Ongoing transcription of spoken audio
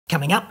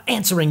Coming up,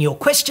 answering your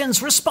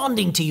questions,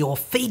 responding to your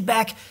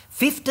feedback,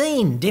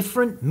 15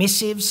 different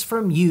missives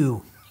from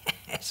you.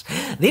 Yes,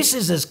 this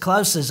is as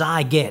close as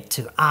I get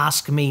to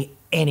Ask Me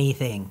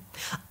Anything.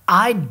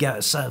 I'd go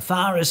so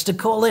far as to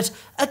call it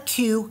a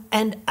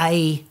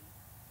Q&A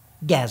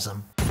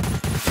gasm.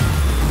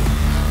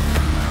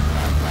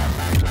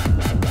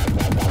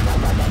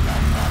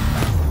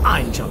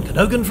 I'm John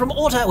Cadogan from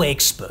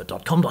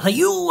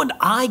AutoExpert.com.au and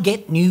I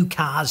get new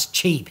cars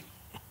cheap.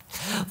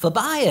 For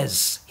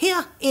buyers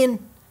here in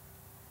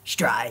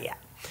Australia.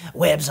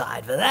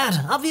 Website for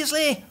that,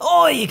 obviously,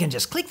 or you can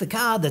just click the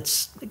card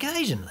that's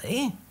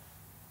occasionally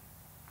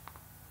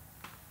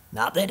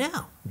up there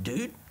now,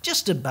 dude,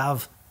 just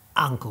above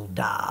Uncle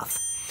Darth.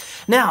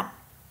 Now,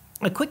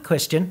 a quick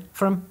question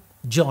from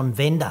John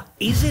Vender.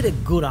 Is it a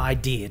good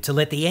idea to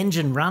let the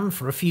engine run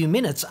for a few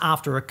minutes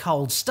after a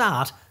cold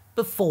start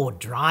before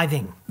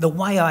driving? The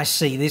way I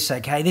see this,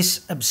 okay,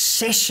 this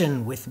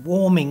obsession with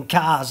warming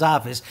cars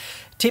up is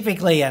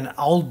typically an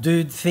old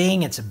dude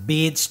thing. It's a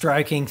beard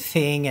stroking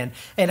thing, and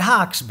it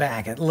harks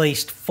back at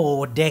least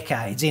 4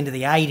 decades into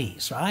the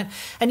 80s, right?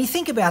 And you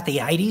think about the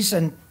 80s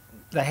and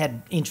they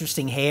had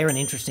interesting hair and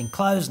interesting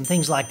clothes and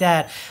things like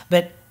that,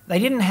 but they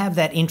didn't have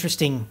that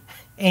interesting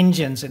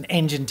engines and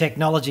engine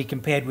technology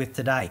compared with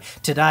today.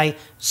 Today,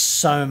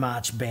 so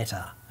much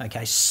better,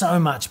 okay, so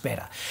much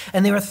better.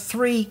 And there are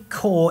 3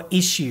 core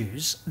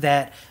issues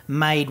that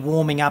made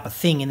warming up a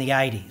thing in the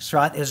 80s,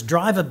 right? There's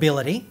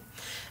drivability,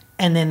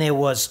 and then there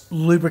was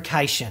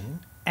lubrication,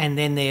 and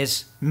then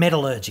there's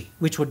metallurgy,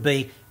 which would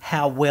be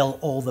how well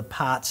all the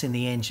parts in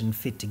the engine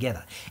fit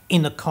together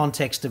in the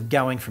context of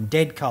going from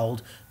dead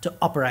cold to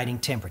operating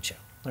temperature,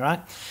 all right?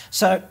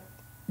 So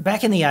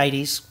back in the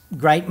 80s,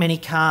 great many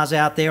cars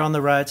out there on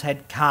the roads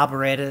had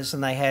carburetors,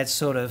 and they had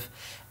sort of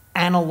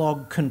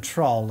analog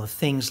control of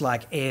things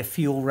like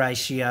air-fuel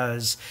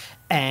ratios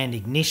and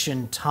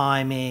ignition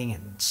timing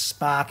and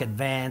spark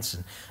advance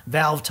and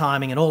valve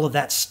timing and all of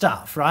that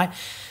stuff, right?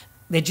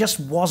 There just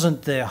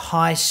wasn't the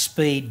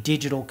high-speed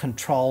digital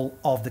control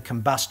of the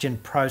combustion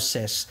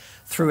process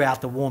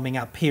throughout the warming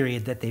up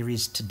period that there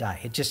is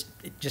today. It just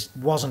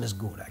wasn't as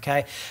good,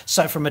 okay?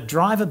 So from a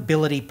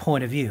drivability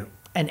point of view,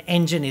 an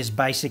engine is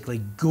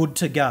basically good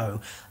to go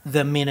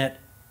the minute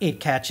it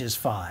catches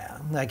fire,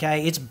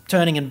 okay? It's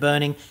turning and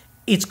burning,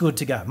 it's good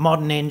to go.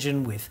 Modern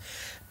engine with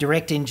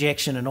direct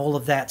injection and all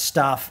of that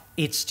stuff,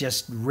 it's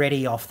just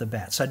ready off the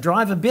bat. So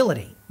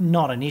drivability,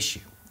 not an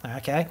issue.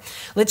 Okay,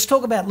 let's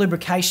talk about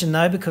lubrication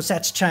though, because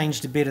that's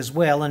changed a bit as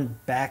well.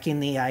 And back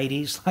in the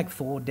 80s, like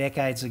 4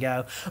 decades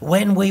ago,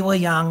 when we were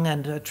young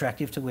and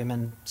attractive to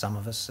women, some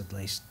of us at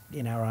least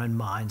in our own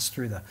minds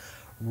through the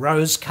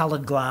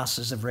rose-coloured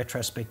glasses of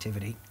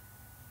retrospectivity,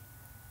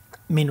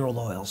 mineral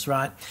oils,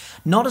 right?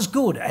 Not as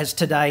good as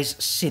today's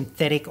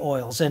synthetic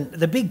oils. And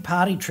the big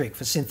party trick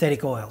for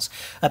synthetic oils,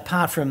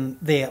 apart from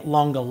their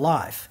longer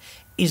life,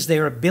 is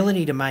their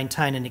ability to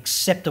maintain an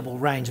acceptable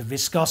range of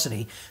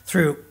viscosity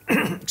through,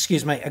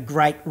 excuse me, a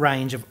great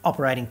range of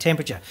operating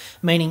temperature,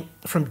 meaning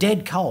from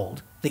dead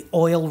cold, the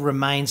oil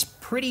remains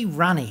pretty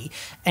runny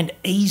and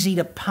easy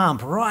to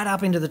pump right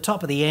up into the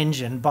top of the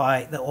engine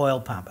by the oil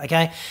pump,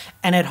 okay?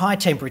 And at high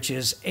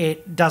temperatures,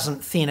 it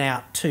doesn't thin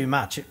out too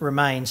much. It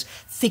remains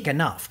thick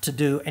enough to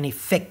do an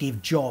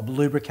effective job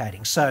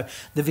lubricating. So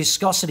the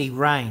viscosity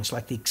range,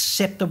 like the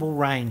acceptable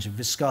range of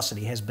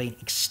viscosity, has been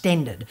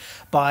extended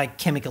by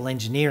chemical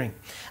engineering.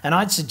 And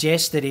I'd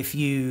suggest that if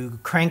you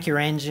crank your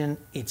engine,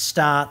 it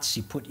starts,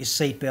 you put your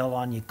seatbelt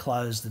on, you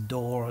close the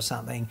door or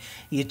something,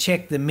 you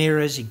check the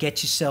mirrors, you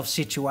get yourself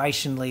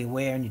situationally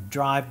aware, and you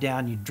drive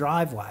down your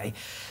driveway,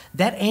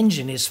 that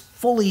engine is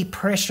fully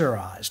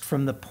pressurized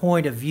from the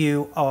point of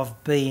view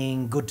of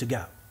being good to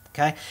go,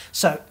 okay?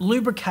 So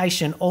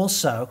lubrication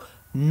also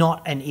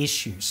not an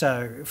issue.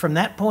 So from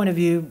that point of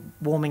view,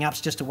 warming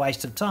up's just a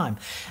waste of time.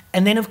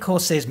 And then of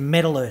course there's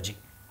metallurgy.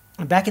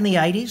 Back in the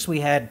 80s, we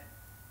had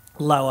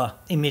lower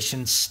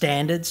emission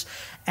standards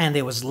and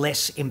there was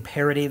less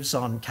imperatives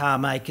on car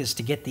makers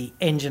to get the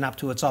engine up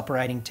to its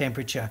operating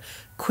temperature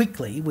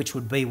quickly, which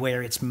would be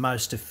where it's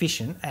most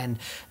efficient and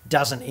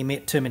doesn't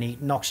emit too many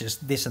noxious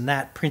this and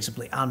that,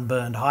 principally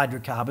unburned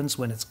hydrocarbons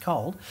when it's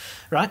cold,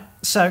 right?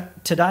 So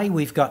today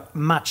we've got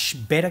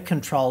much better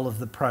control of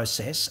the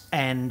process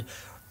and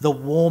the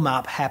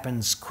warm-up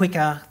happens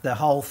quicker. The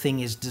whole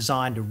thing is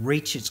designed to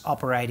reach its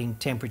operating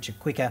temperature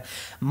quicker.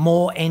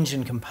 More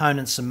engine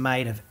components are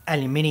made of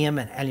aluminium,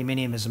 and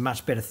aluminium is a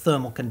much better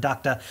thermal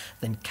conductor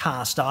than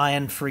cast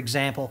iron, for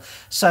example.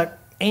 So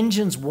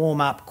engines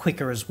warm up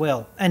quicker as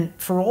well. And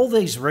for all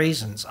these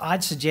reasons,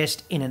 I'd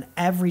suggest in an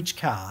average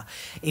car,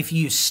 if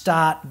you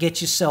start,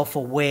 get yourself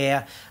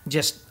aware,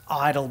 just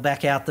idle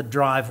back out the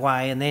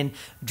driveway and then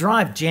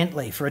drive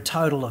gently for a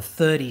total of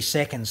 30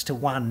 seconds to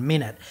 1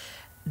 minute,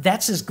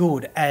 that's as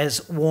good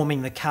as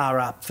warming the car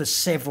up for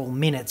several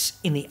minutes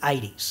in the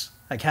 80s,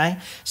 okay?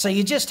 So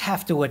you just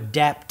have to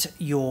adapt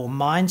your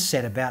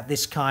mindset about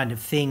this kind of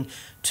thing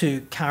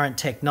to current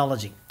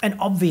technology. And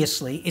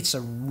obviously, it's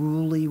a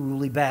really,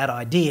 really bad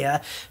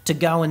idea to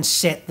go and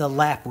set the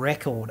lap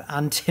record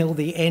until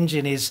the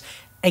engine is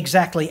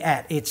exactly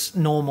at its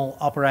normal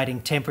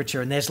operating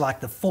temperature, and there's like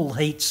the full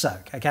heat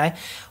soak, okay?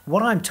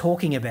 What I'm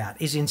talking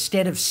about is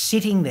instead of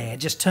sitting there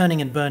just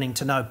turning and burning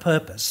to no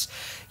purpose,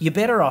 you're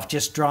better off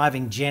just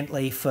driving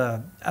gently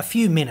for a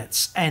few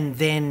minutes and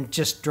then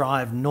just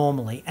drive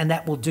normally, and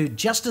that will do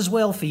just as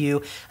well for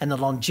you and the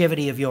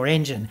longevity of your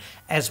engine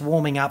as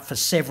warming up for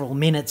several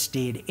minutes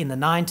did in the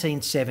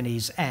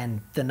 1970s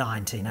and the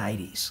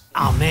 1980s.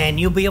 Oh man,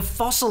 you'll be a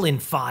fossil in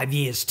 5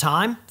 years'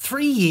 time.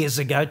 3 years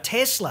ago,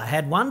 Tesla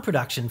had one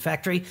production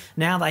factory.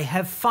 Now they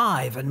have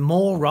 5 and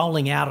more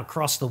rolling out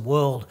across the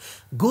world.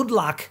 Good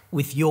luck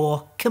with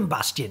your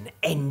combustion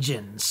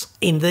engines.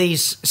 In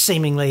these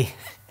seemingly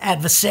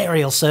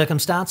adversarial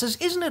circumstances,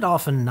 isn't it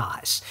often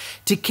nice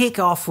to kick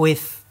off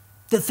with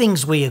the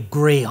things we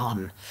agree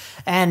on?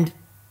 And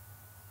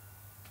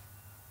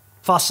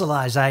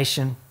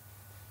fossilization,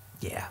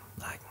 yeah,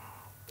 like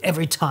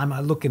every time I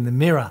look in the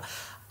mirror,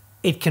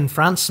 it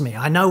confronts me.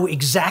 I know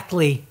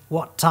exactly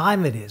what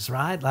time it is,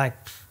 right? Like,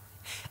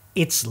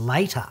 it's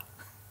later.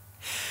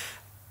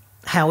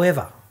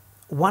 However,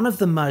 one of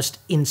the most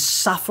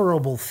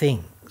insufferable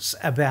things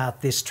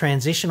about this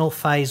transitional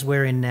phase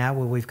we're in now,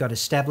 where we've got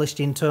established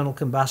internal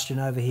combustion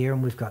over here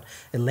and we've got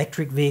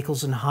electric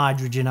vehicles and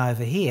hydrogen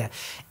over here,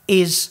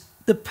 is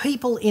the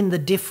people in the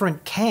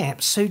different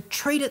camps who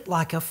treat it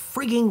like a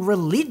frigging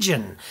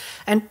religion.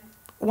 And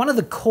one of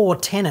the core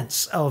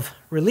tenets of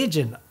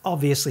religion,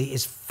 obviously,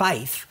 is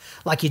faith.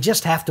 Like, you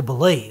just have to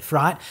believe,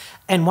 right?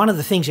 And one of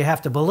the things you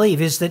have to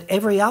believe is that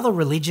every other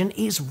religion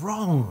is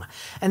wrong.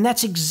 And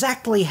that's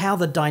exactly how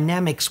the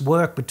dynamics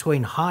work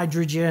between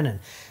hydrogen and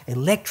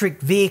electric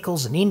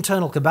vehicles and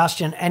internal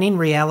combustion, and in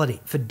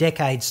reality, for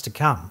decades to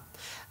come,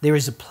 there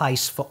is a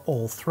place for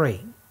all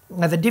three.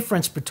 Now, the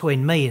difference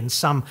between me and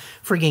some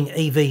frigging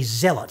EV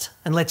zealot,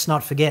 and let's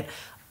not forget,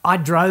 I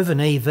drove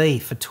an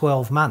EV for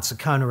 12 months, a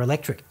Kona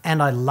Electric,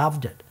 and I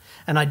loved it.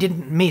 And I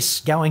didn't miss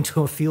going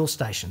to a fuel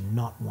station,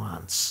 not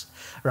once,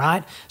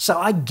 right? So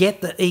I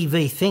get the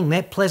EV thing.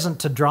 They're pleasant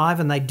to drive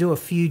and they do a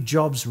few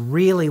jobs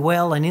really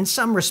well. And in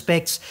some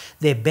respects,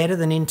 they're better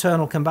than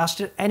internal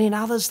combustion, and in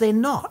others, they're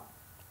not,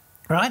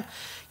 right?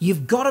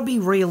 You've got to be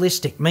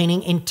realistic,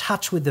 meaning in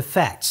touch with the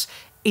facts,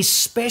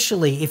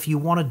 especially if you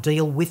want to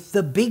deal with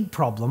the big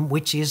problem,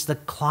 which is the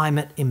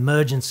climate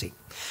emergency.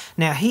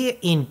 Now, here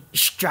in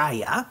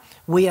Australia,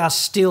 we are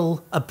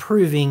still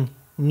approving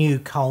new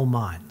coal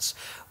mines.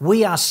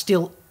 We are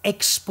still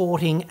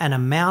exporting an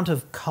amount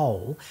of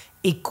coal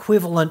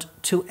equivalent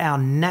to our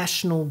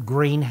national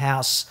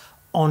greenhouse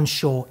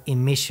onshore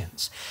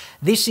emissions.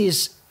 This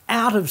is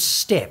out of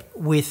step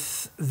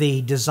with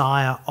the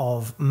desire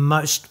of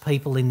most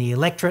people in the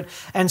electorate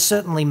and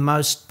certainly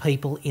most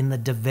people in the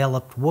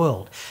developed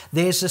world.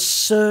 There's a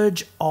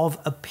surge of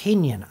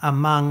opinion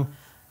among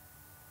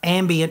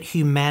ambient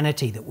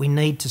humanity that we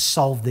need to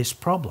solve this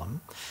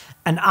problem,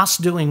 and us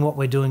doing what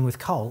we're doing with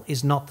coal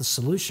is not the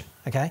solution,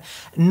 okay?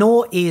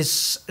 Nor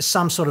is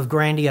some sort of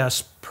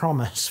grandiose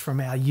promise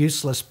from our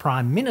useless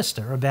Prime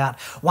Minister about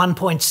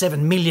 1.7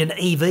 million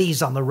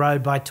EVs on the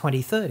road by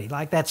 2030.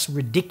 Like, that's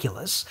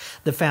ridiculous.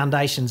 The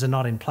foundations are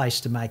not in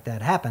place to make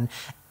that happen.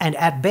 And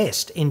at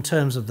best, in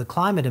terms of the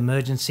climate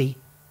emergency,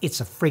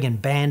 it's a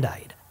friggin'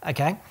 Band-Aid,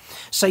 okay?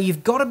 So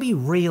you've got to be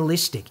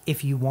realistic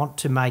if you want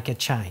to make a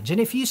change.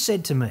 And if you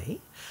said to me,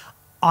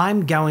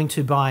 I'm going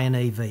to buy an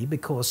EV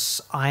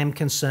because I am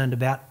concerned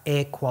about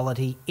air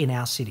quality in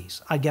our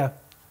cities, I'd go,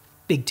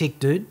 big tick,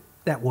 dude,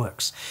 that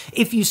works.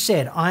 If you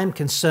said, I'm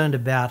concerned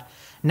about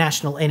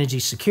national energy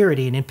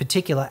security and in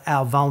particular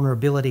our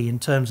vulnerability in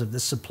terms of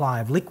the supply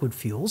of liquid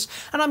fuels,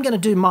 and I'm going to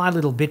do my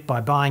little bit by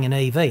buying an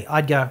EV,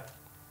 I'd go,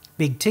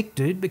 big tick,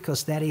 dude,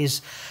 because that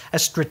is a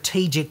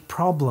strategic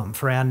problem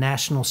for our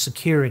national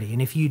security.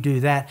 And if you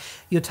do that,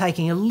 you're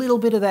taking a little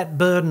bit of that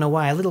burden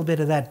away, a little bit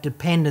of that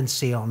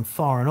dependency on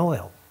foreign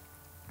oil.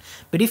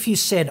 But if you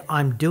said,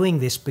 I'm doing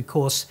this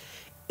because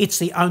it's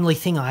the only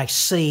thing I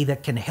see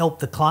that can help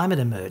the climate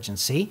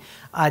emergency,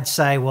 I'd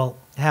say, well,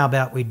 how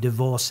about we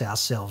divorce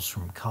ourselves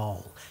from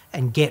coal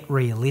and get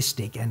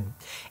realistic and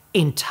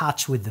in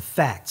touch with the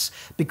facts,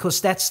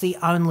 because that's the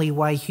only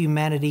way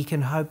humanity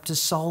can hope to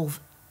solve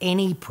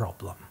any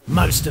problem.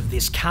 Most of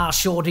this car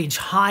shortage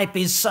hype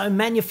is so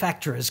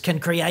manufacturers can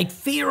create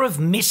fear of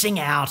missing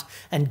out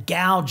and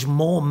gouge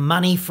more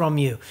money from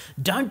you.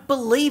 Don't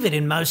believe it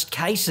in most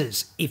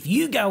cases. If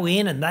you go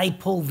in and they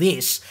pull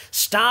this,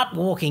 start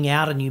walking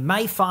out and you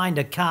may find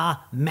a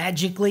car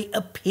magically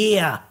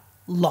appear.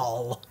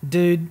 Lol.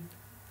 Dude,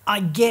 I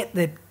get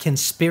that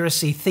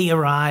conspiracy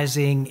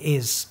theorizing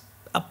is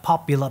a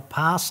popular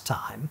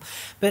pastime,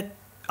 but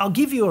I'll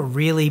give you a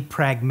really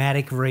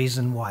pragmatic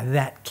reason why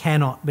that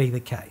cannot be the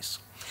case.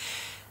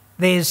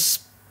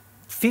 There's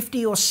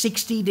 50 or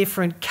 60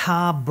 different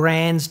car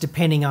brands,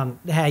 depending on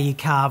how you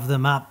carve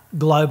them up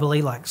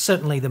globally. Like,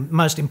 certainly the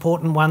most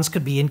important ones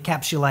could be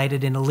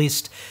encapsulated in a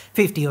list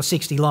 50 or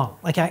 60 long,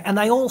 okay? And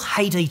they all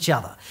hate each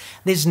other.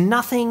 There's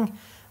nothing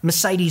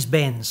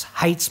Mercedes-Benz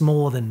hates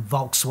more than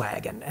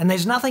Volkswagen, and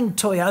there's nothing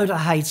Toyota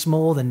hates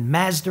more than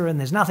Mazda, and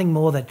there's nothing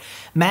more that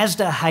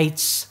Mazda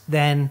hates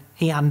than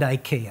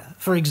Hyundai Kia,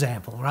 for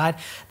example, right?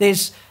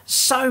 There's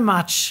so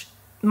much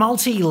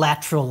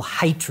multilateral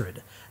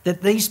hatred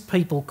that these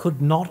people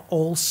could not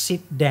all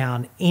sit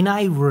down in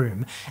a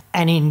room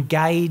and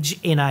engage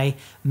in a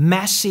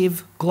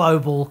massive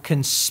global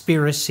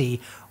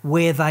conspiracy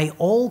where they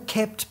all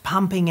kept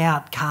pumping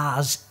out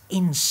cars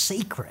in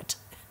secret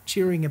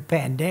during a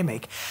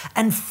pandemic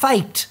and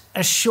faked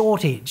a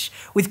shortage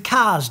with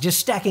cars just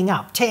stacking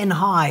up 10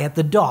 high at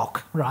the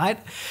dock, right?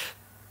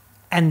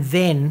 And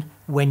then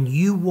when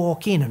you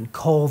walk in and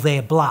call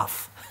their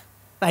bluff,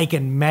 they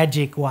can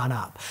magic one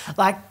up.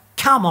 Like,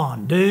 come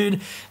on,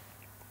 dude.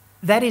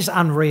 That is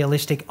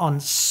unrealistic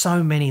on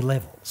so many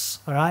levels,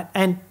 all right?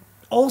 And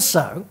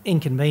also,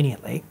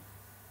 inconveniently,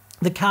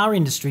 the car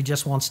industry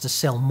just wants to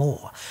sell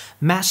more.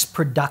 Mass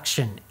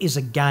production is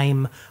a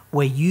game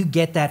where you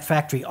get that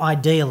factory,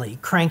 ideally,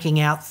 cranking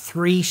out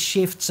 3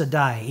 shifts a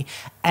day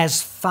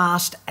as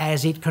fast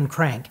as it can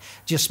crank,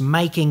 just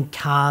making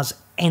cars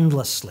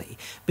endlessly,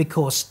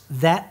 because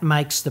that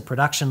makes the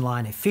production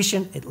line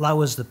efficient. It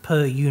lowers the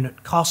per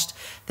unit cost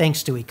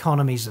thanks to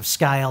economies of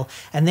scale.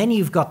 And then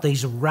you've got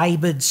these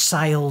rabid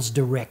sales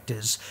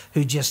directors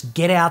who just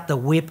get out the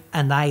whip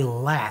and they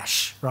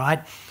lash,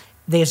 right?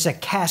 There's a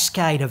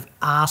cascade of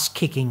ass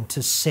kicking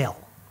to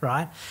sell,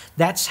 right?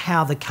 That's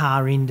how the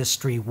car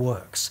industry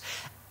works.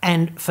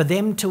 And for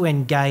them to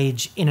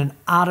engage in an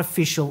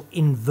artificial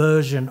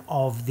inversion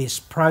of this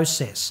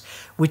process,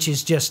 which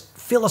is just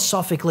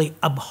philosophically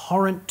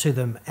abhorrent to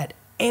them at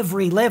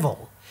every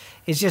level,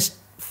 is just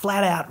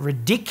flat out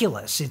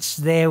ridiculous. It's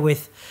there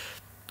with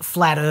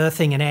flat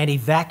earthing and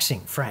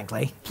anti-vaxxing,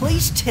 frankly.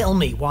 Please tell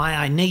me why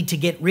I need to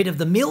get rid of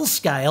the mill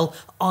scale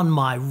on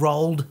my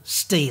rolled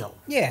steel.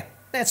 Yeah,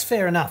 that's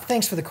fair enough.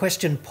 Thanks for the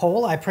question,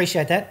 Paul. I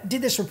appreciate that.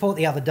 Did this report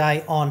the other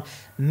day on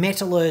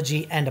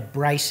metallurgy and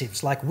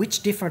abrasives, like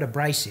which different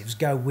abrasives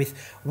go with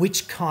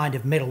which kind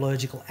of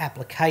metallurgical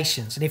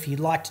applications. And if you'd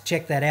like to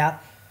check that out,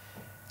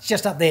 it's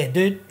just up there,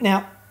 dude.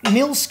 Now,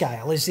 mill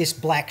scale is this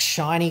black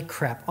shiny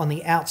crap on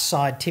the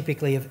outside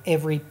typically of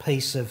every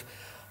piece of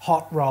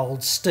hot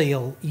rolled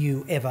steel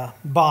you ever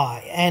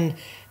buy. And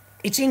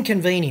it's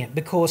inconvenient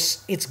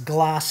because it's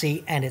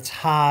glassy and it's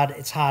hard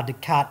to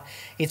cut.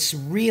 It's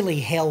really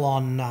hell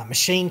on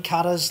machine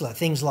cutters, like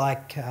things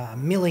like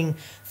milling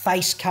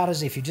face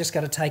cutters. If you've just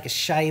got to take a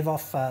shave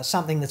off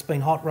something that's been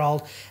hot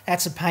rolled,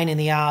 that's a pain in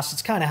the ass.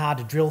 It's kind of hard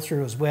to drill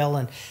through as well,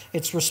 and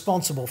it's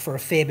responsible for a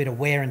fair bit of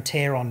wear and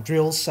tear on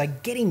drills, so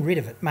getting rid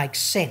of it makes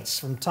sense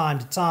from time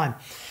to time.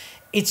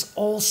 It's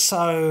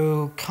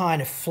also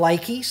kind of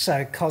flaky,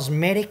 so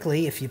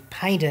cosmetically, if you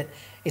paint it,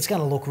 it's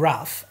going to look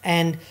rough,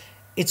 and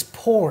it's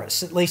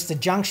porous. At least the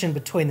junction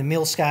between the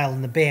mill scale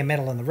and the bare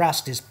metal and the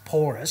rust is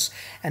porous,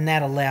 and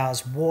that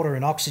allows water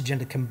and oxygen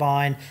to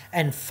combine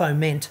and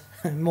foment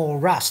more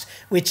rust,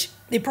 which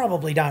you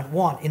probably don't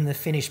want in the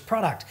finished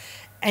product.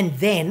 And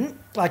then,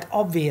 like,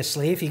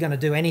 obviously, if you're going to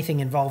do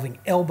anything involving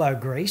elbow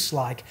grease,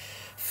 like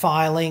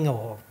filing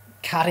or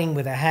cutting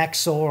with a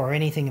hacksaw or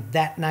anything of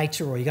that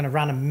nature, or you're going to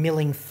run a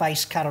milling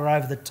face cutter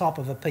over the top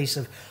of a piece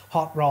of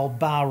hot rolled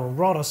bar or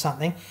rod or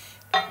something,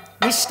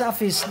 this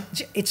stuff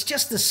it's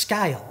just the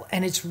scale,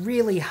 and it's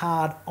really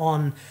hard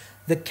on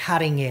the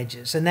cutting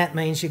edges, and that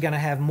means you're going to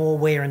have more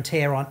wear and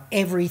tear on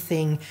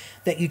everything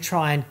that you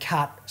try and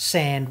cut,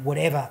 sand,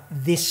 whatever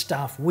this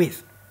stuff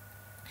with.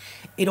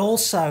 It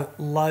also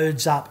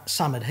loads up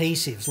some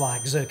adhesives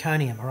like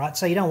zirconium, all right?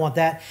 So you don't want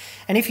that.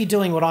 And if you're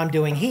doing what I'm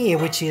doing here,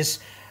 which is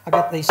I've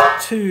got these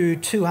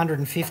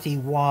 250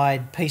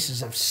 wide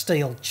pieces of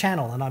steel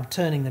channel, and I'm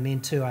turning them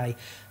into a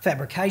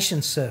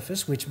fabrication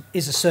surface, which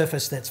is a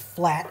surface that's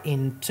flat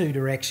in 2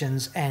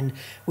 directions and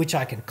which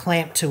I can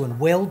clamp to and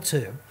weld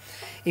to.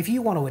 If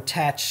you want to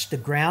attach the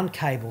ground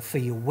cable for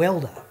your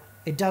welder,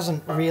 it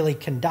doesn't really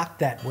conduct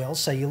that well,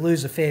 so you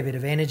lose a fair bit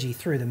of energy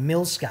through the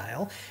mill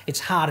scale.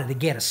 It's harder to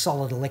get a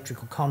solid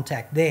electrical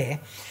contact there.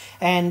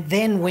 And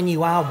then when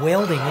you are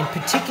welding, in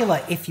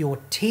particular if you're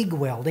TIG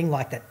welding,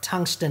 like that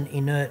tungsten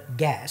inert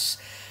gas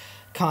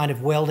kind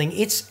of welding,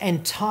 it's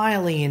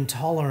entirely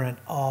intolerant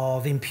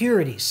of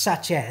impurities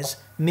such as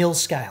mill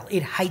scale.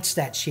 It hates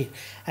that shit,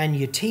 and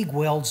your TIG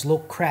welds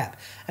look crap.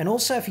 And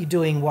also if you're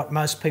doing what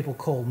most people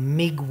call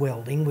MIG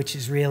welding, which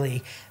is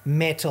really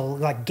metal,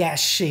 like gas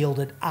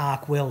shielded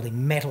arc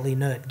welding, metal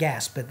inert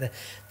gas, but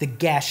the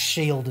gas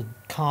shielded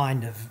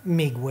kind of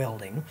MIG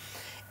welding,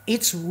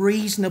 it's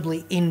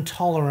reasonably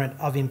intolerant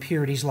of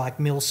impurities like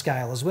mill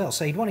scale as well.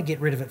 So you'd want to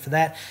get rid of it for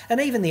that. And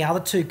even the other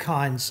 2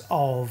 kinds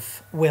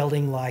of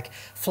welding, like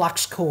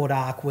flux cord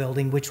arc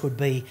welding, which would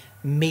be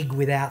MIG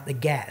without the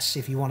gas,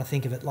 if you want to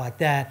think of it like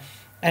that,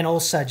 and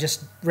also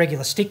just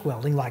regular stick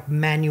welding, like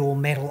manual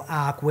metal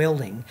arc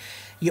welding,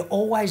 you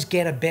always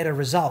get a better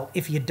result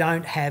if you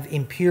don't have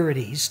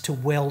impurities to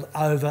weld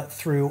over,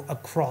 through,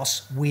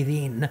 across,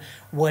 within,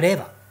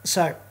 whatever.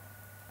 So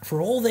for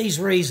all these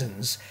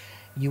reasons,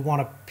 you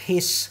want to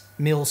piss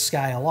mill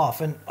scale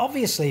off. And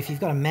obviously, if you've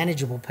got a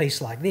manageable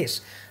piece like this,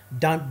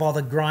 don't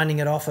bother grinding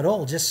it off at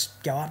all.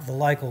 Just go up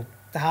to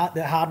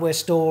the hardware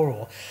store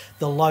or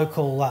the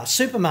local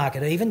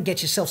supermarket even,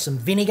 get yourself some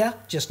vinegar,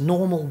 just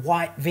normal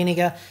white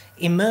vinegar,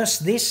 immerse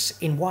this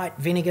in white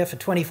vinegar for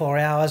 24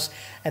 hours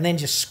and then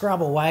just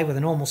scrub away with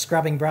a normal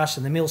scrubbing brush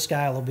and the mill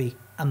scale will be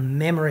a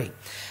memory.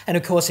 And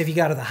of course, if you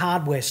go to the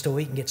hardware store,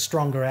 you can get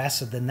stronger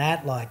acid than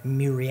that, like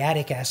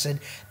muriatic acid.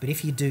 But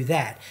if you do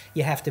that,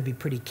 you have to be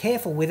pretty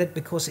careful with it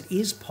because it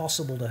is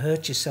possible to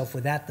hurt yourself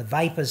with that. The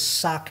vapors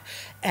suck.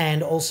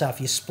 And also if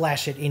you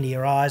splash it into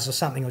your eyes or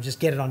something or just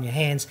get it on your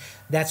hands,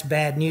 that's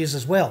bad news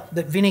as well.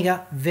 But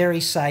vinegar,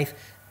 very safe,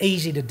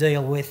 easy to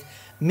deal with.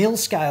 Mill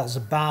scales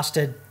are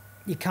bastard.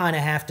 You kind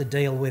of have to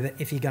deal with it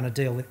if you're going to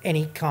deal with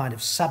any kind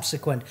of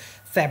subsequent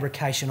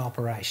fabrication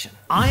operation.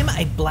 I'm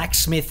a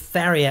blacksmith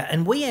farrier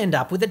and we end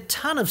up with a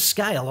ton of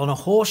scale on a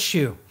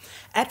horseshoe.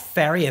 At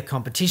farrier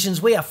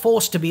competitions, we are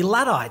forced to be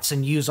Luddites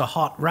and use a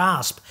hot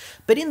rasp,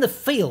 but in the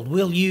field,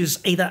 we'll use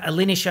either a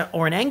linisher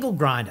or an angle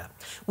grinder.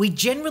 We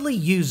generally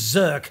use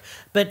Zerk,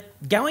 but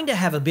going to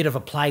have a bit of a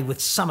play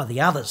with some of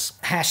the others.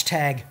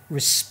 Hashtag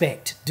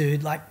respect,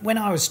 dude. Like when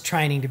I was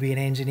training to be an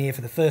engineer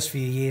for the first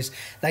few years,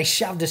 they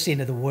shoved us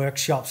into the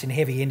workshops in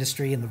heavy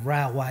industry and the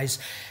railways,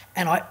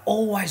 and I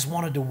always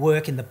wanted to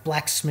work in the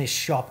blacksmith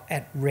shop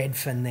at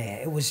Redfern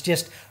there. It was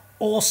just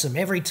awesome.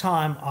 Every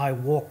time I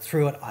walked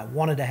through it, I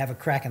wanted to have a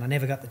crack and I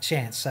never got the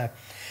chance. So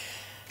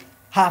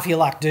half your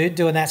luck, dude,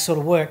 doing that sort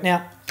of work.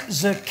 Now,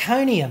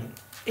 zirconium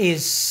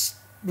is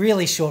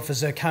really short for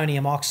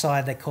zirconium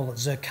oxide. They call it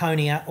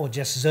zirconia or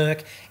just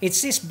Zerk.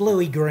 It's this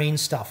bluey green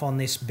stuff on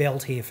this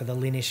belt here for the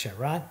linisher,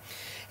 right?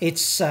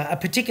 It's a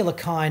particular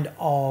kind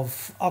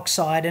of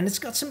oxide and it's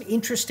got some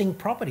interesting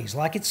properties,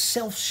 like it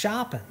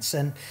self-sharpens,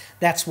 and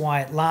that's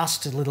why it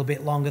lasts a little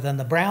bit longer than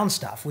the brown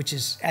stuff, which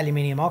is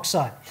aluminium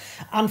oxide.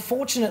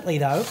 Unfortunately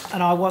though,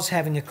 and I was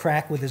having a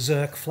crack with a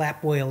Zerk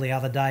flap wheel the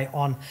other day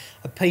on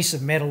a piece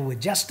of metal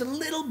with just a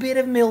little bit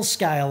of mill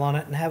scale on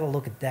it, and have a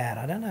look at that.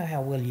 I don't know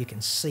how well you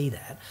can see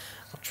that.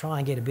 I'll try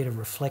and get a bit of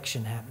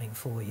reflection happening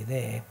for you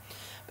there.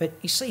 But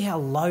you see how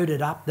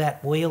loaded up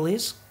that wheel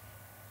is?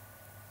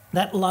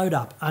 That load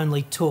up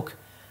only took,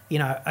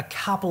 a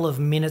couple of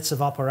minutes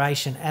of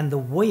operation and the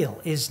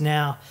wheel is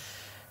now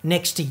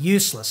next to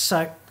useless.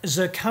 So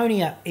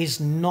zirconia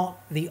is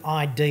not the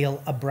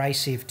ideal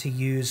abrasive to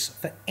use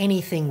for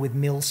anything with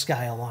mill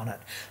scale on it,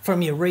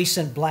 from your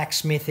recent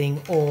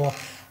blacksmithing or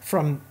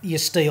from your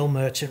steel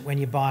merchant when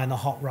you're buying the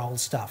hot roll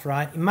stuff,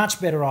 right? You're much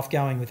better off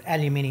going with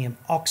aluminium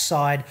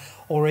oxide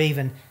or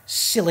even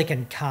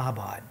silicon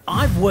carbide.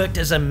 I've worked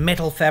as a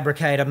metal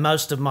fabricator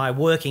most of my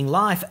working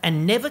life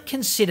and never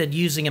considered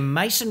using a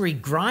masonry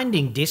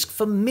grinding disc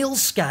for mill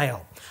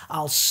scale.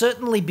 I'll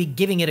certainly be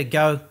giving it a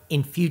go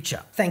in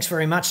future. Thanks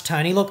very much,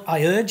 Tony. Look,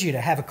 I urge you to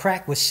have a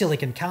crack with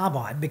silicon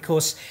carbide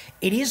because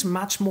it is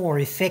much more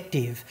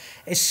effective,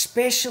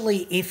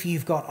 especially if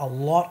you've got a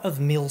lot of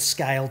mill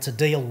scale to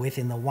deal with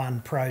in the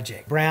one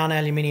project. Brown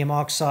aluminium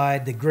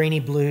oxide, the greeny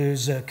blue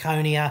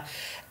zirconia,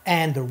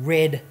 and the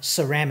red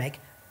ceramic,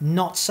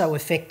 not so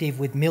effective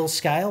with mill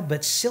scale,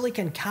 but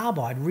silicon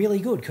carbide really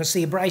good because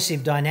the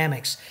abrasive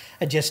dynamics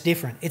are just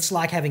different. It's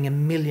like having a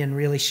million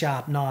really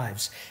sharp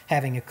knives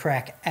having a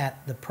crack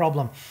at the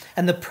problem.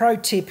 And the pro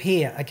tip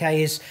here,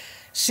 okay, is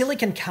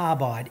silicon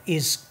carbide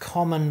is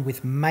common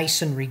with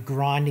masonry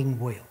grinding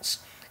wheels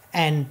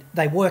and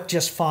they work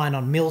just fine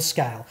on mill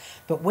scale.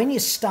 But when you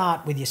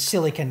start with your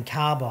silicon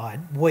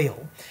carbide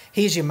wheel,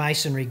 here's your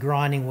masonry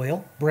grinding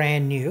wheel,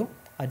 brand new.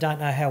 I don't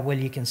know how well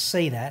you can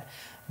see that,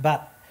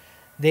 but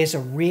there's a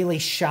really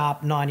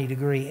sharp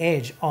 90-degree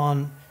edge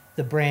on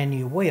the brand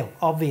new wheel,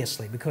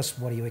 obviously, because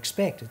what do you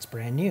expect? It's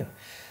brand new.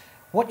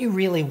 What you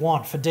really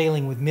want for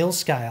dealing with mill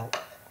scale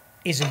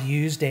is a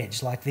used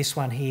edge like this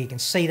one here. You can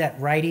see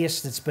that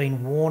radius that's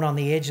been worn on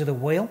the edge of the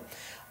wheel.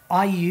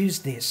 I use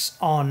this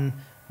on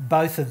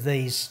both of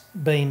these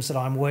beams that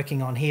I'm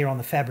working on here on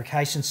the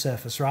fabrication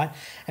surface, right?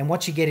 And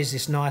what you get is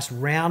this nice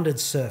rounded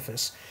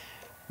surface.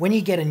 When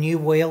you get a new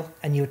wheel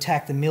and you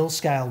attack the mill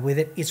scale with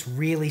it, it's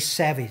really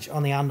savage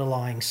on the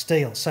underlying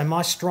steel. So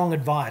my strong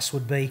advice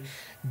would be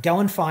go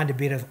and find a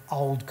bit of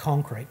old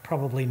concrete,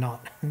 probably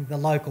not the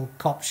local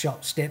cop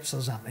shop steps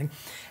or something,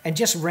 and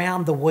just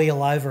round the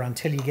wheel over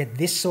until you get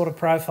this sort of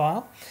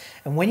profile.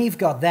 And when you've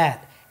got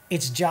that,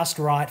 it's just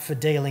right for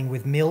dealing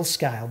with mill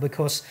scale,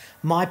 because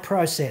my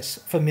process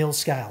for mill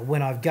scale,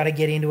 when I've got to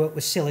get into it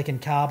with silicon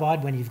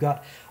carbide, when you've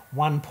got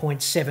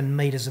 1.7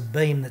 metres of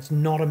beam that's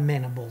not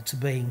amenable to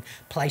being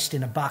placed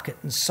in a bucket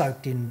and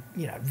soaked in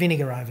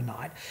vinegar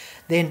overnight,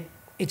 then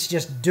it's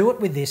just do it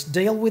with this,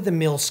 deal with the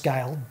mill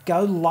scale,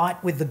 go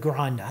light with the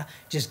grinder,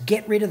 just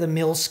get rid of the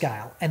mill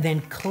scale and then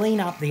clean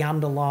up the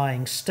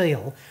underlying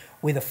steel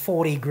with a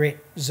 40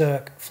 grit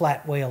Zerk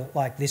flat wheel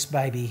like this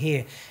baby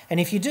here. And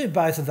if you do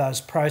both of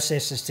those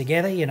processes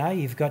together,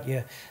 you've got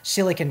your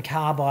silicon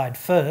carbide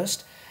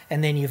first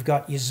and then you've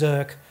got your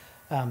Zerk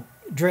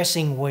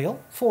dressing wheel.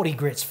 40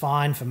 grit's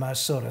fine for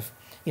most sort of,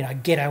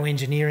 ghetto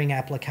engineering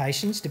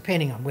applications,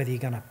 depending on whether you're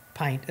going to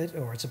paint it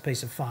or it's a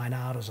piece of fine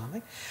art or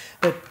something.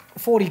 But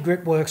 40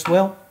 grit works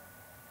well.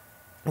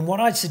 And what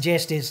I'd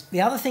suggest is,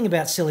 the other thing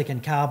about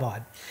silicon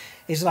carbide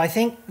is that I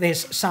think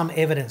there's some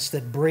evidence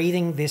that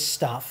breathing this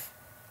stuff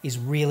is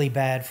really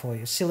bad for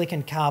you.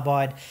 Silicon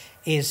carbide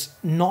is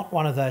not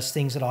one of those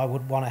things that I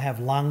would want to have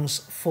lungs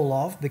full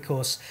of,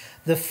 because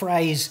the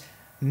phrase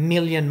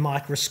million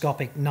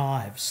microscopic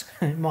knives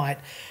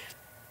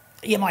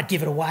you might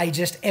give it away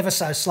just ever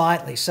so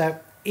slightly. So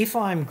if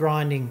I'm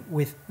grinding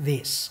with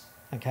this,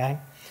 okay,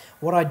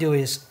 what I do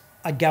is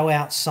I go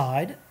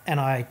outside and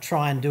I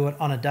try and do it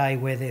on a day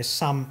where there's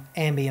some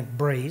ambient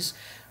breeze.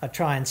 I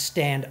try and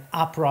stand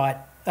upright.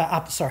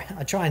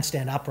 I try and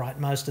stand upright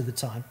most of the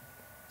time,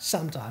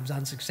 sometimes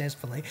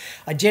unsuccessfully.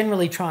 I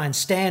generally try and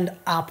stand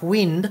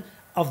upwind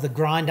of the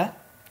grinder,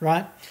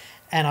 right?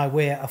 And I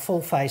wear a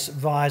full face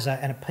visor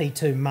and a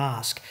P2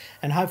 mask.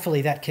 And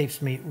hopefully that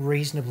keeps me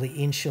reasonably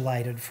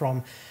insulated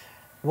from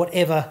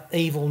whatever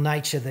evil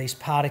nature these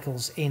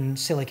particles in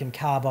silicon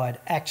carbide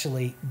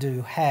actually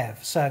do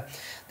have. So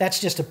that's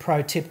just a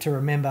pro tip to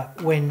remember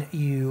when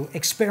you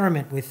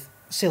experiment with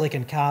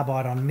silicon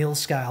carbide on mill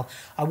scale.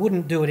 I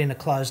wouldn't do it in a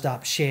closed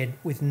up shed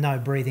with no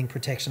breathing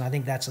protection. I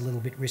think that's a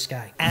little bit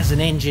risque. As an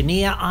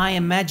engineer, I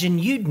imagine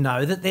you'd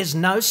know that there's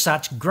no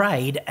such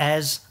grade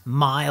as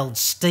mild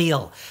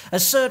steel. A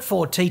Cert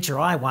 4 teacher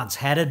I once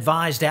had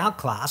advised our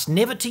class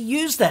never to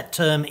use that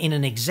term in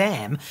an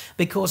exam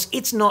because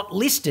it's not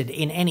listed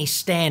in any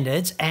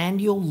standards and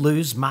you'll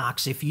lose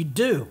marks if you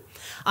do.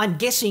 I'm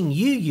guessing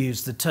you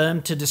use the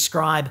term to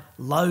describe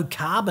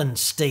low-carbon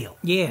steel.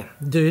 Yeah,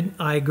 dude,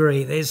 I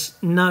agree. There's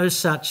no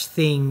such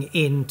thing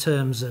in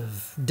terms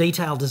of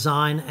detailed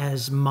design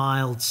as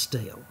mild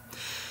steel.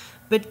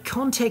 But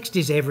context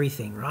is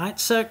everything, right?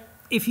 So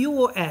if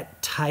you're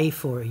at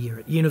TAFE or you're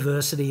at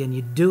university and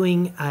you're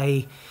doing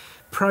a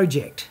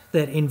project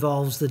that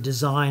involves the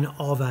design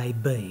of a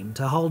beam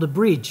to hold a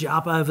bridge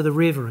up over the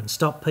river and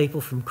stop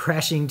people from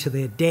crashing to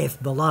their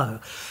death below,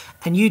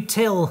 and you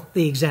tell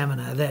the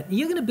examiner that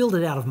you're going to build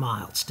it out of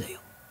mild steel,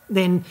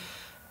 then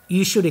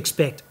you should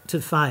expect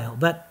to fail.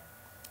 But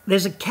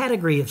there's a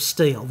category of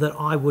steel that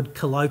I would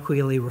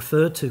colloquially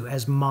refer to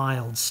as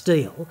mild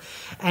steel,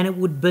 and it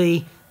would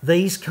be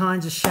these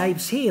kinds of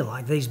shapes here,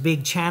 like these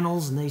big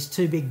channels and these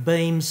two big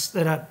beams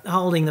that are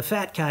holding the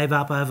fat cave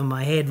up over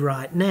my head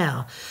right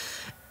now.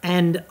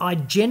 And I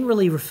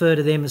generally refer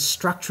to them as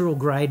structural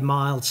grade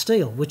mild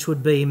steel, which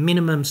would be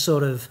minimum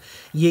sort of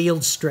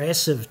yield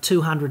stress of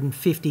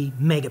 250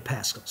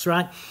 megapascals,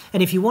 right?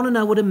 And if you want to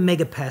know what a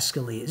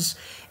megapascal is,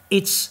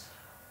 it's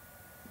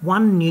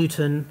 1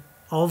 Newton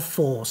of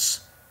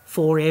force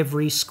for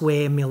every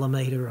square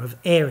millimetre of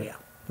area,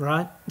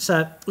 right?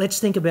 So let's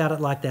think about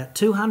it like that.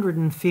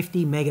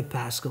 250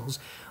 megapascals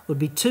would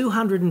be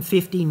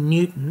 250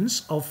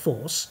 newtons of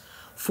force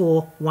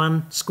for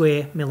 1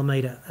 square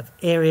millimetre of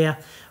area,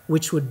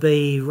 which would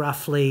be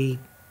roughly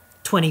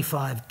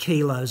 25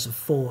 kilos of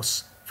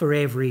force for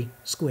every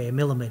square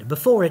millimetre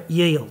before it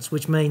yields,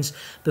 which means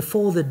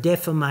before the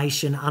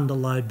deformation under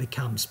load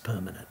becomes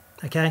permanent,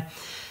 okay?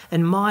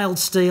 And mild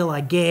steel,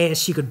 I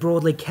guess you could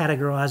broadly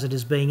categorise it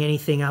as being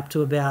anything up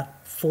to about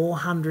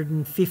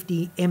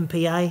 450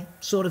 MPa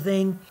sort of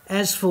thing.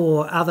 As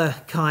for other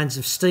kinds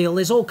of steel,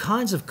 there's all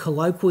kinds of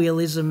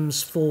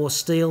colloquialisms for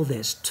steel.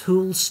 There's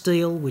tool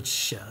steel,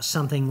 which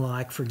something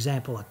like, for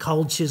example, a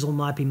cold chisel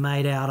might be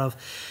made out of.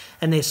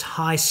 And there's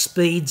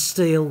high-speed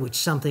steel, which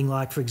something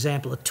like, for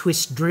example, a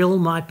twist drill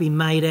might be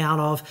made out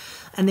of.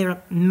 And there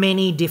are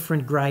many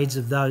different grades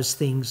of those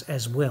things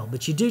as well.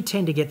 But you do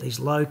tend to get these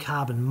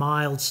low-carbon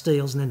mild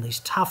steels and then these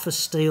tougher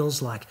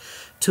steels like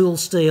tool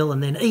steel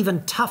and then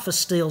even tougher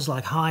steels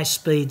like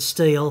high-speed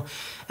steel.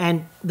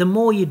 And the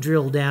more you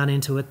drill down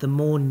into it, the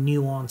more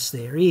nuance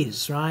there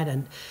is, right?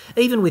 And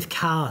even with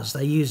cars,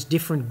 they use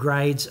different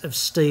grades of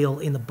steel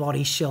in the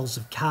body shells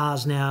of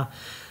cars now.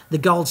 The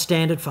gold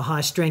standard for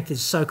high strength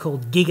is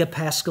so-called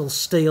gigapascal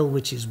steel,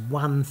 which is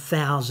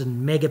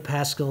 1,000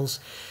 megapascals.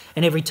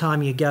 And every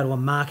time you go to a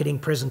marketing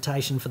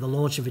presentation for the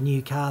launch of a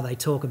new car, they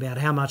talk about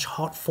how much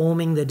hot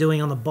forming they're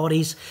doing on the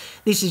bodies.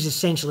 This is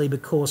essentially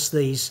because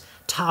these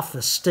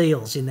tougher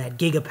steels in that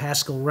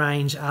gigapascal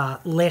range are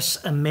less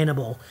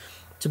amenable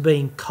to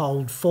being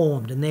cold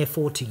formed, and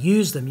therefore to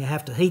use them you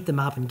have to heat them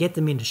up and get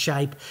them into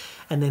shape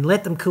and then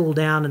let them cool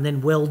down and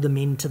then weld them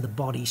into the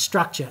body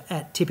structure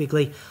at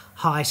typically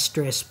high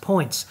stress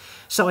points.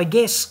 So I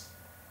guess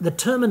the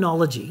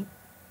terminology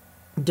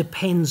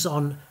depends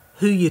on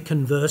who you're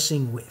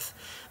conversing with,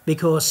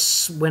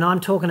 because when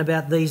I'm talking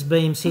about these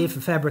beams here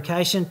for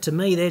fabrication, to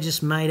me they're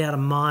just made out of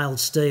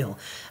mild steel,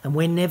 and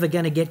we're never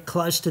going to get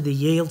close to the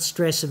yield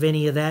stress of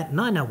any of that,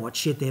 and I know what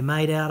shit they're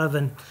made out of,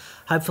 and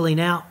hopefully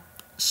now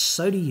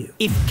so do you.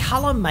 If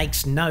colour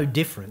makes no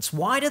difference,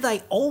 why do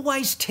they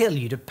always tell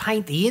you to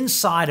paint the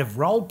inside of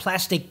rolled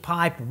plastic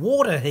pipe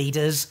water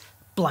heaters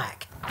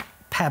black?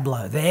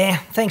 Pablo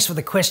there. Thanks for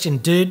the question,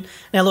 dude.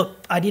 Now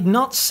look, I did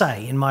not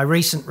say in my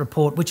recent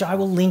report, which I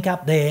will link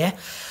up there,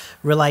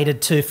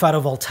 related to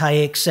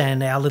photovoltaics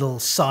and our little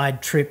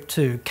side trip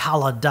to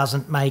colour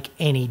doesn't make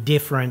any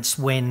difference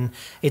when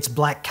it's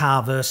black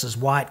car versus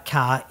white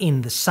car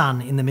in the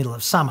sun in the middle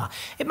of summer.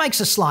 It makes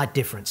a slight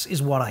difference,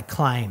 is what I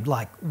claimed,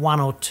 like 1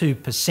 or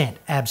 2%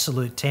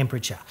 absolute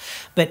temperature.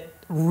 But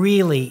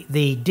really,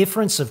 the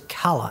difference of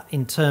colour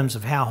in terms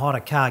of how hot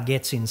a car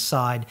gets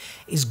inside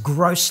is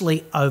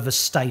grossly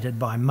overstated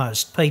by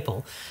most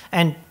people.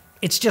 And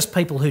it's just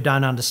people who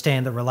don't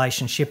understand the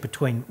relationship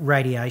between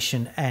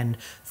radiation and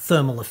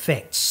thermal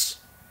effects.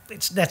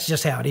 That's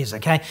just how it is,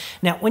 okay?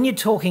 Now, when you're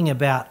talking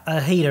about a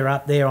heater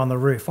up there on the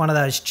roof, one of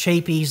those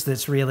cheapies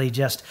that's really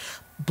just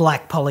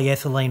black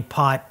polyethylene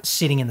pipe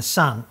sitting in the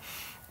sun,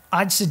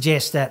 I'd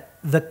suggest that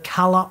the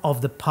colour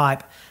of the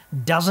pipe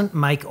doesn't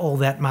make all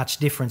that much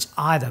difference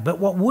either. But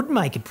what would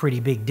make a pretty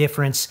big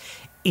difference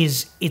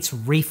is its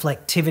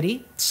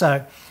reflectivity.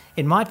 So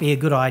it might be a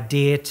good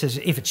idea to,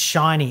 if it's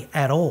shiny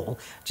at all,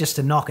 just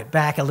to knock it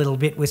back a little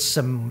bit with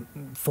some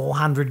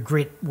 400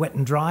 grit wet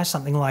and dry,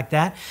 something like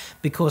that,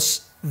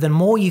 because the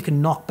more you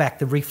can knock back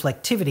the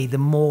reflectivity, the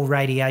more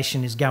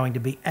radiation is going to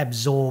be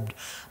absorbed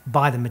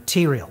by the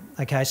material.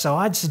 Okay, so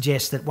I'd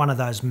suggest that one of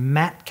those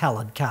matte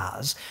coloured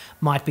cars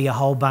might be a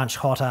whole bunch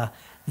hotter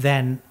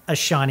than a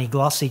shiny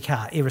glossy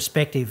car,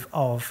 irrespective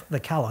of the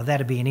colour.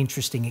 That'd be an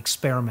interesting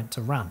experiment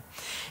to run.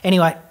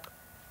 Anyway,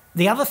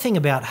 the other thing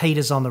about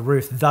heaters on the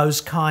roof, those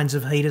kinds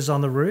of heaters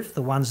on the roof,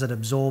 the ones that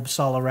absorb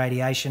solar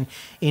radiation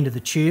into the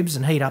tubes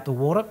and heat up the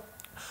water,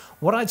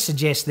 what I'd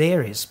suggest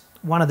there is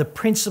one of the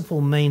principal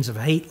means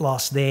of heat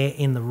loss there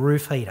in the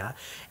roof heater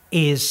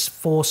is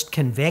forced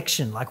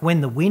convection. Like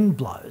when the wind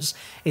blows,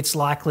 it's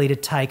likely to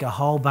take a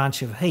whole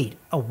bunch of heat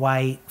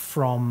away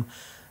from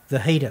the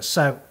heater.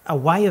 So a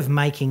way of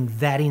making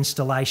that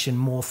installation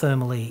more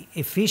thermally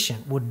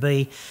efficient would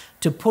be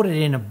to put it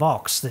in a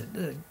box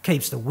that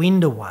keeps the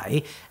wind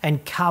away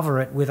and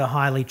cover it with a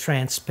highly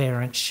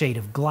transparent sheet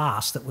of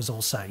glass that was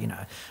also,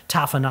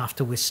 tough enough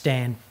to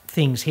withstand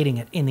things hitting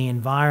it in the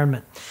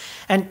environment.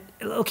 And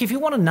look, if you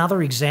want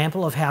another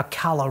example of how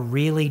colour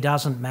really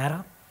doesn't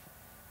matter,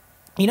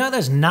 you know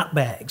those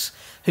nutbags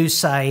who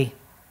say,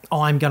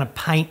 oh, I'm going to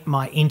paint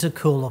my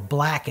intercooler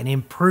black and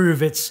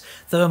improve its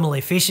thermal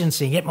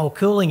efficiency, get more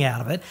cooling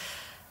out of it.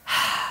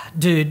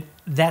 Dude,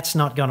 that's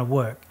not going to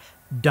work.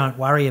 Don't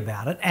worry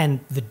about it.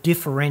 And the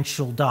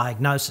differential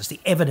diagnosis, the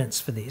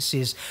evidence for this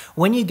is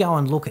when you go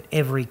and look at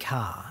every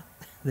car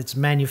that's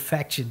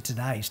manufactured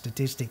today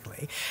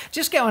statistically,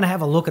 just go and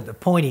have a look at the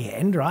pointy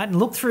end, right, and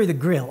look through the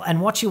grill, and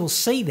what you will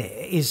see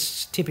there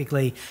is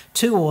typically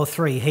 2 or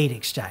 3 heat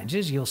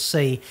exchangers. You'll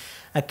see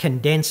a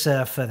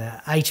condenser for the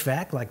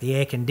HVAC, like the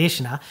air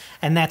conditioner,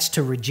 and that's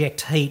to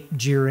reject heat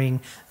during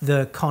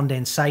the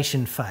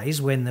condensation phase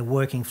when the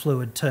working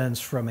fluid turns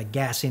from a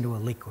gas into a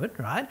liquid,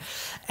 right?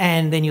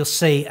 And then you'll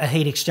see a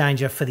heat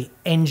exchanger for the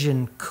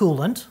engine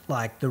coolant,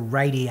 like the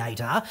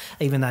radiator,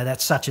 even though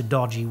that's such a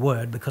dodgy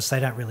word because they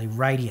don't really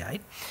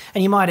radiate.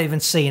 And you might even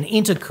see an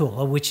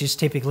intercooler, which is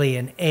typically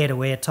an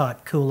air-to-air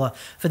type cooler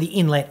for the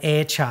inlet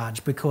air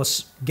charge,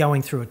 because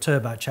going through a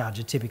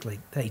turbocharger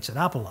typically heats it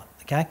up a lot.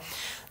 Okay,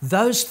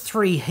 those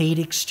 3 heat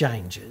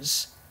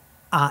exchangers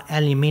are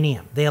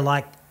aluminium. They're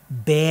like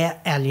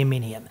bare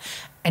aluminium.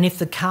 And if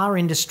the car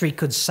industry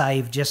could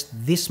save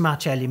just this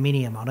much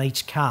aluminium on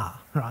each car,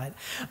 right,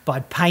 by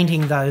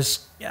painting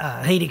those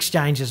heat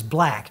exchangers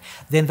black,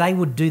 then they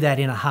would do that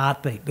in a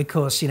heartbeat,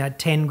 because,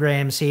 10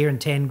 grams here and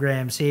 10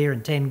 grams here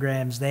and 10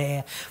 grams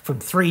there from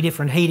 3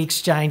 different heat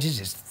exchangers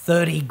is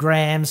 30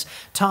 grams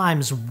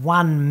times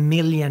 1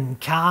 million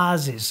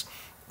cars is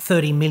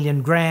 30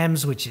 million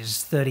grams, which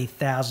is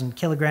 30,000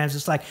 kilograms.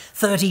 It's like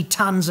 30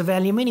 tons of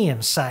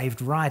aluminium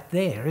saved right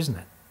there, isn't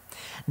it?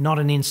 Not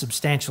an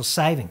insubstantial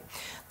saving.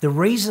 The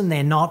reason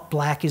they're not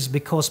black is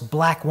because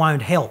black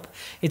won't help.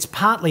 It's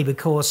partly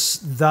because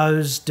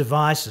those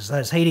devices,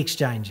 those heat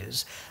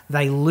exchangers,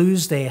 they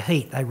lose their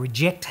heat. They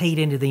reject heat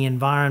into the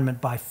environment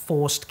by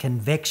forced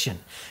convection,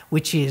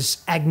 which is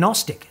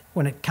agnostic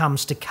when it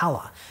comes to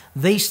colour.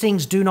 These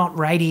things do not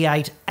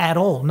radiate at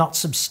all, not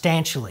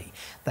substantially.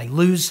 They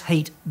lose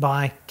heat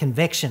by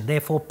convection.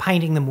 Therefore,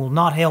 painting them will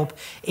not help.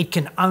 It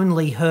can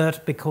only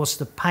hurt because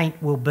the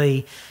paint will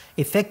be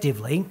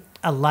effectively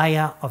a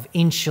layer of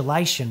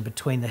insulation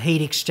between the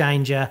heat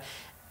exchanger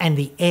and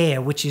the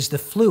air, which is the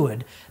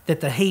fluid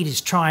that the heat is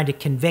trying to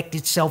convect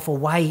itself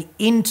away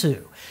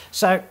into.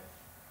 So,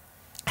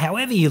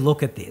 however you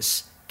look at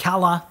this,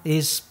 colour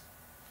is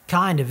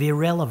kind of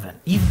irrelevant.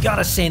 You've got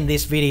to send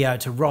this video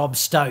to Rob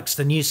Stokes,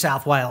 the New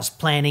South Wales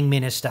Planning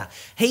Minister.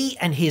 He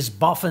and his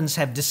boffins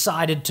have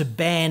decided to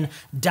ban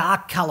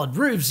dark-coloured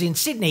roofs in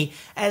Sydney,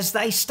 as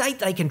they state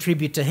they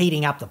contribute to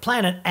heating up the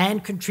planet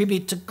and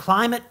contribute to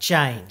climate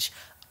change.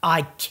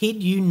 I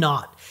kid you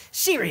not.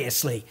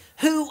 Seriously,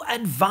 who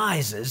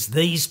advises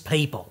these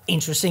people?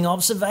 Interesting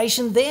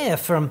observation there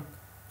from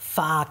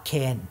Far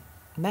Ken.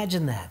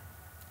 Imagine that.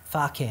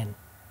 Far Ken.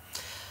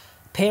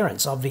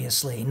 Parents,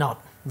 obviously,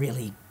 not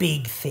really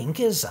big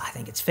thinkers, I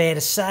think it's fair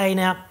to say.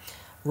 Now,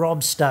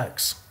 Rob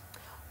Stokes.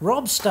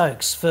 Rob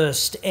Stokes'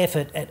 first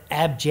effort at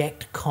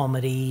abject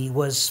comedy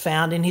was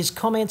found in his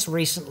comments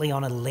recently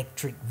on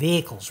electric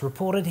vehicles,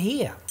 reported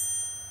here.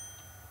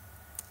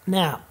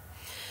 Now,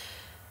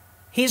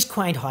 his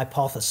quaint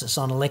hypothesis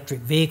on electric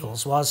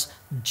vehicles was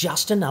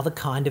just another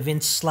kind of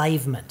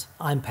enslavement.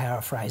 I'm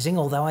paraphrasing,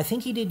 although I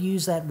think he did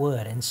use that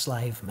word,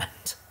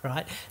 enslavement,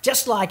 right?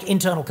 Just like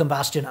internal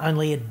combustion,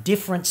 only a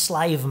different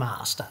slave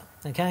master,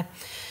 okay?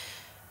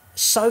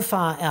 So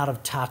far out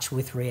of touch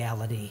with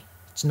reality,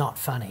 it's not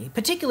funny.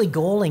 Particularly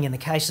galling in the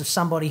case of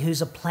somebody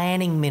who's a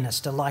planning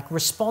minister, like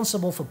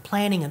responsible for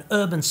planning and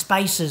urban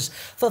spaces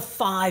for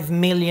 5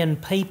 million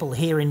people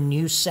here in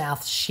New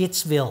South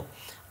Shitsville.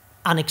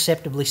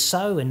 Unacceptably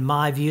so, in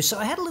my view. So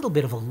I had a little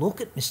bit of a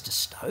look at Mr.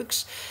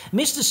 Stokes.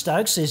 Mr.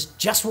 Stokes is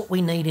just what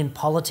we need in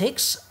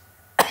politics.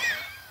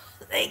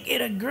 They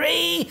could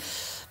agree.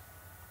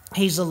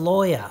 He's a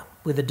lawyer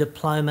with a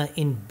diploma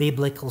in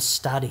biblical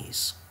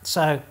studies.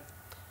 So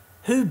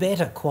who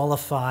better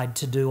qualified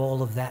to do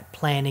all of that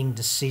planning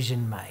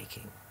decision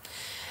making?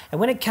 And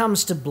when it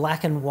comes to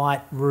black and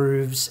white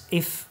roofs,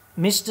 if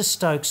Mr.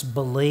 Stokes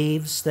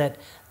believes that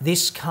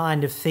this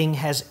kind of thing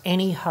has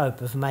any hope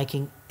of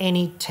making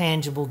any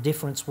tangible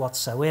difference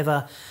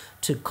whatsoever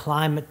to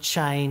climate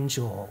change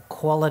or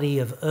quality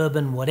of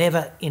urban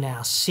whatever in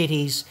our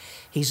cities,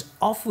 he's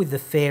off with the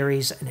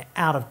fairies and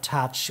out of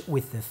touch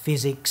with the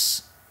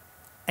physics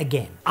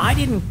again. I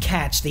didn't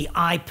catch the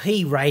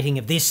IP rating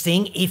of this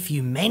thing if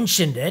you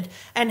mentioned it,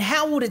 and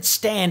how would it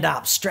stand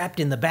up strapped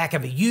in the back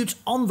of a ute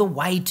on the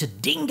way to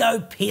Dingo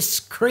Piss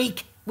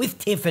Creek with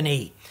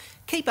Tiffany?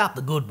 Keep up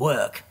the good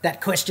work.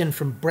 That question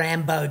from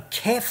Brambo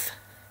Kef.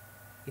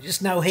 You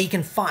just know he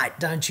can fight,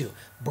 don't you?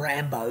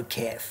 Brambo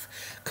Kef.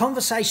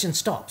 Conversation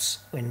stops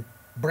when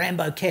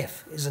Brambo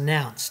Kef is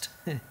announced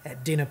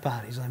at dinner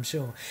parties, I'm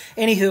sure.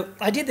 Anywho,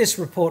 I did this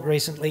report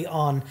recently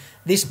on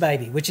this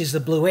baby, which is the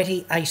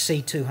Bluetti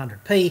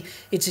AC200P.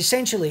 It's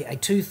essentially a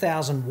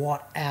 2,000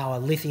 watt-hour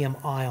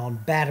lithium-ion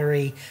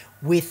battery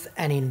with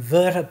an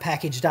inverter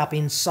packaged up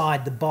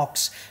inside the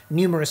box,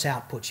 numerous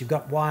outputs. You've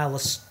got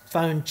wireless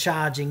phone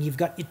charging, you've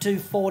got your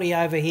 240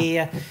 over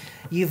here,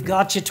 you've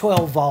got your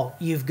 12 volt,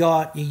 you've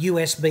got your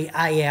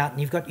USB-A out,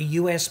 and you've got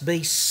your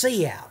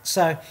USB-C out.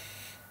 So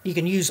you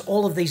can use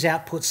all of these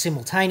outputs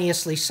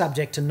simultaneously,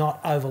 subject to not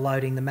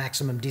overloading the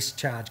maximum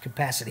discharge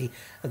capacity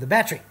of the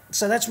battery.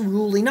 So that's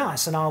really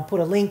nice, and I'll put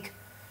a link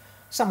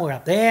somewhere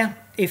up there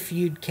if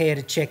you'd care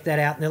to check that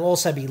out. And there'll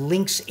also be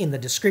links in the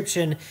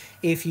description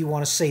if you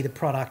want to see the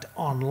product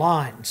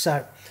online.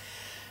 So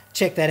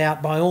check that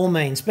out by all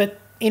means. But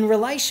in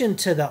relation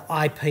to the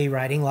IP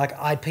rating, like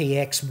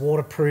IPX,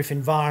 waterproof,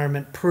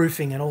 environment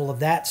proofing and all of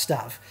that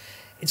stuff,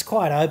 it's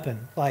quite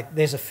open. Like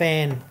there's a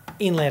fan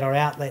inlet or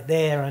outlet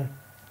there, and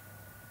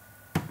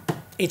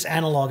it's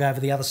analog over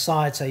the other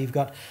side, so you've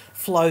got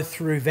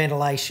flow-through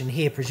ventilation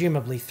here,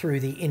 presumably through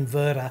the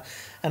inverter,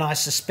 and I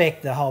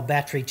suspect the whole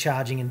battery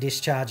charging and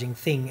discharging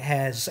thing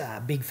has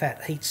a big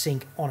fat heat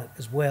sink on it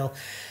as well.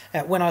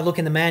 When I look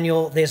in the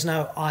manual, there's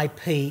no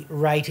IP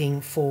rating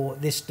for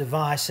this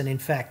device, and in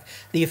fact,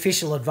 the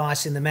official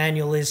advice in the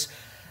manual is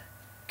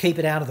keep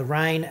it out of the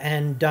rain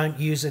and don't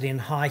use it in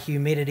high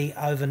humidity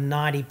over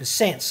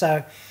 90%.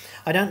 So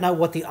I don't know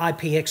what the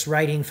IPX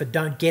rating for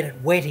don't get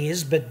it wet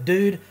is, but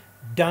dude,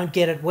 don't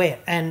get it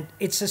wet. And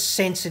it's a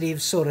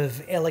sensitive sort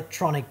of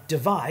electronic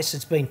device.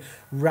 It's been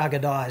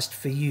ruggedized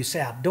for use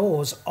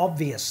outdoors,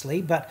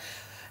 obviously, but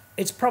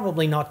it's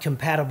probably not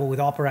compatible with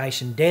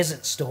Operation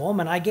Desert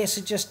Storm, and I guess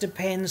it just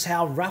depends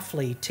how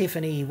roughly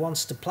Tiffany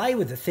wants to play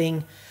with the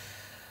thing,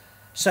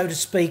 so to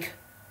speak,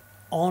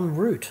 en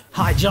route.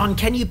 Hi John,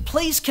 can you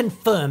please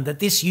confirm that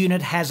this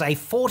unit has a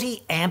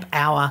 40 amp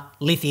hour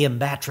lithium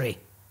battery?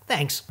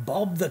 Thanks.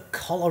 Bob the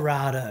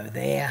Colorado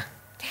there.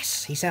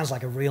 Yes, he sounds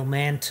like a real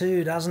man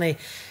too, doesn't he?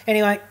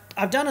 Anyway,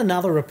 I've done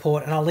another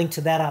report and I'll link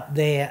to that up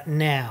there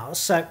now.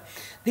 So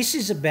this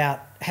is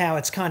about how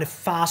it's kind of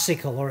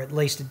farcical, or at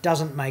least it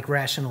doesn't make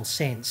rational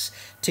sense,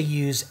 to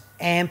use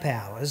amp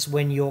hours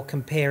when you're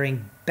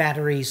comparing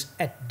batteries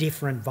at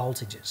different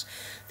voltages.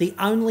 The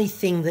only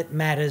thing that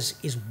matters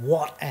is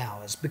watt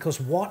hours,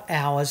 because watt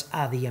hours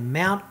are the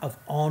amount of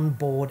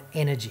onboard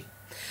energy.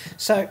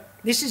 So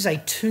this is a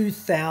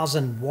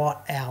 2,000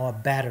 watt hour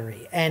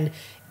battery, and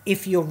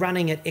if you're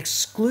running it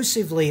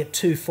exclusively at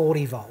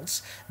 240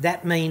 volts,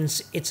 that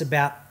means it's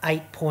about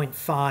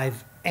 8.5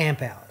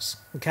 amp hours,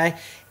 okay?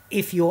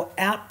 If you're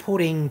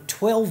outputting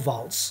 12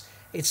 volts,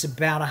 it's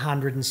about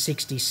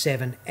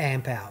 167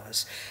 amp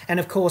hours. And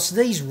of course,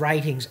 these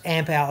ratings,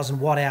 amp hours and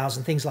watt hours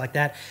and things like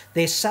that,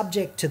 they're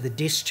subject to the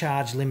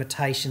discharge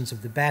limitations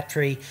of the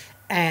battery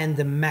and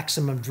the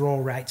maximum draw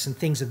rates and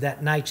things of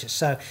that nature.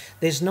 So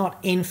there's not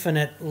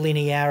infinite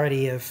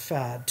linearity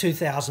of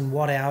 2,000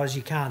 watt hours.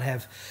 You can't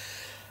have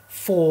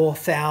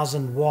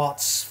 4,000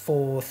 watts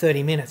for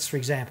 30 minutes, for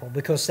example,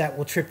 because that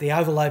will trip the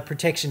overload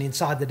protection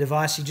inside the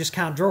device. You just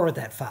can't draw it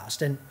that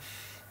fast. And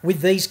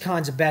with these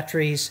kinds of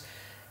batteries,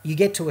 you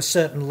get to a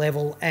certain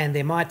level and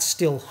there might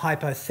still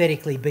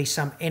hypothetically be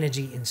some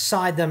energy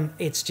inside them.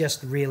 It's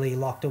just really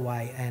locked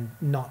away and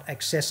not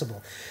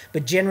accessible.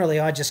 But generally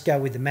I just go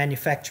with the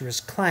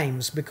manufacturer's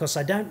claims because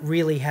I don't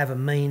really have a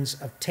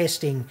means of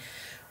testing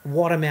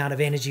what amount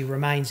of energy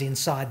remains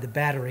inside the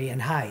battery.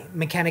 And hey,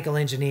 mechanical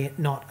engineer,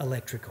 not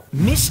electrical.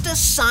 Mr.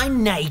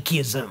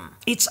 Synakism.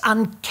 It's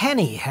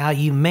uncanny how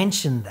you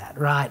mentioned that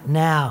right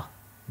now,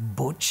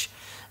 Butch,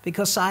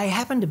 because I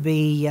happen to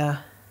be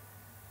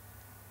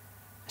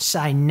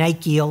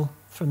synachial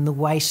from the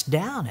waist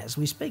down as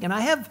we speak. And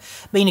I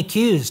have been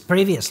accused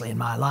previously in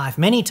my life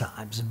many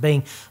times of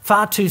being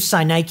far too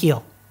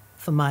synachial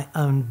for my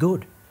own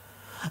good.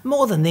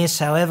 More than this,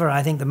 however,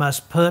 I think the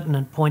most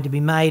pertinent point to be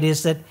made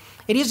is that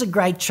it is a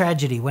great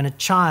tragedy when a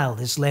child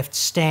is left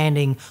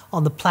standing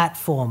on the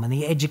platform and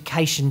the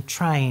education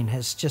train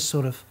has just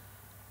sort of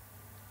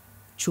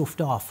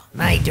chuffed off.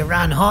 Made to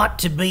run hot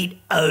to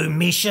beat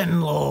omission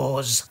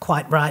laws.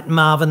 Quite right,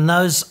 Marvin.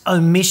 Those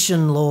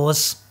omission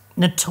laws,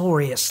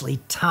 notoriously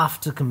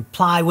tough to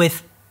comply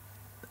with.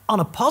 On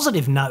a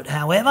positive note,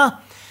 however,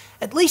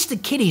 at least the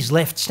kiddies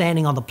left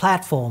standing on the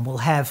platform will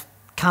have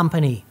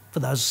company for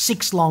those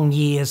 6 long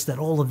years that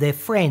all of their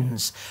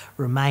friends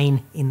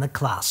remain in the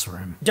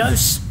classroom.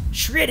 Dose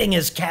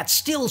Schrodinger's cat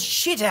still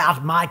shit out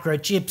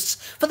microchips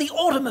for the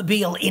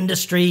automobile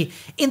industry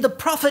in the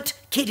profit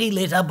kitty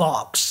litter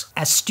box.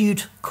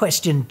 Astute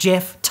question,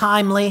 Jeff,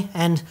 timely,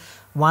 and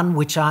one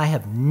which I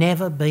have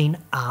never been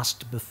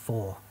asked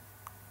before.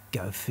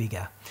 Go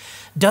figure.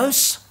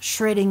 Dose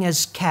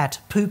Schrodinger's cat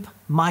poop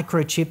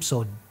microchips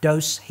or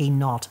dose he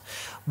not?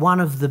 One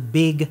of the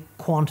big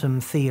quantum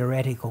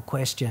theoretical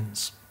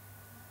questions.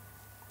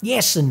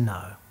 Yes and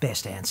no,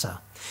 best answer.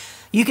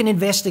 You can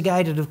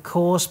investigate it, of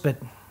course, but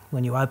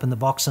when you open the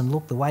box and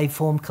look, the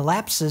waveform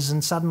collapses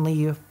and suddenly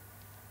you're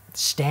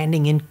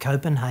standing in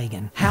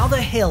Copenhagen. How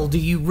the hell do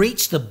you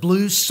reach the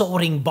blue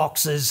sorting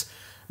boxes?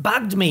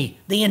 Bugged me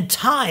the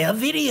entire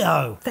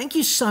video. Thank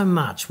you so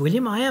much,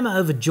 William. I am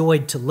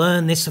overjoyed to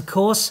learn this, of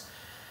course.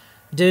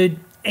 Dude,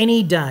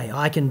 any day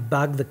I can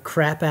bug the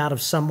crap out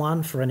of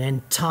someone for an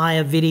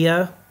entire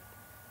video.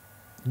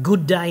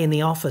 Good day in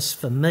the office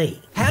for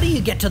me. How do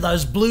you get to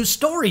those blue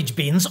storage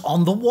bins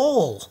on the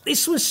wall?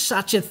 This was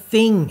such a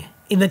thing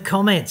in the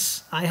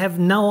comments. I have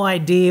no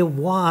idea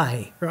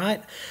why,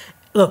 right?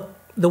 Look,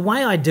 the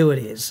way I do it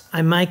is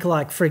I make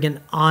like friggin'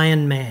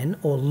 Iron Man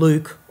or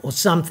Luke or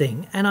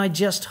something and I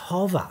just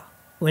hover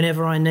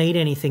whenever I need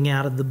anything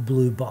out of the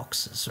blue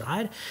boxes,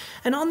 right?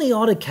 And on the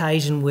odd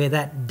occasion where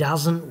that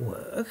doesn't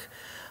work,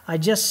 I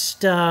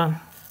just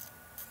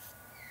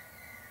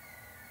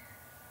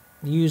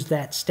use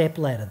that step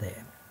ladder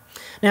there.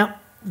 Now,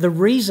 the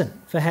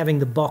reason for having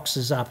the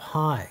boxes up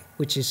high,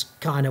 which is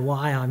kind of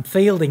why I'm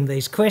fielding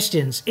these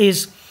questions,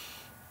 is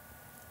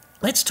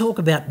let's talk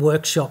about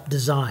workshop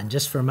design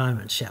just for a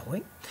moment, shall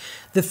we?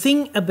 The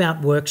thing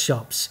about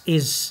workshops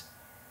is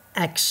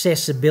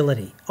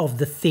accessibility of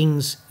the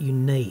things you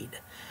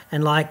need.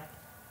 And like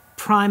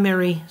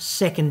primary,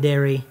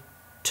 secondary,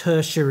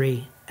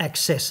 tertiary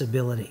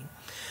accessibility.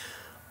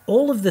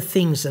 All of the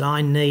things that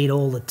I need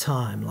all the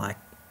time, like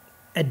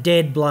a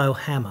dead blow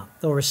hammer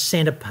or a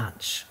centre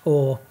punch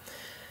or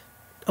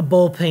a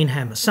ball peen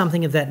hammer,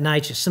 something of that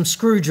nature, some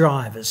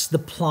screwdrivers, the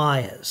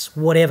pliers,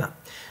 whatever,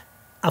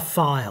 a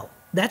file.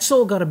 That's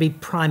all got to be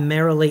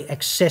primarily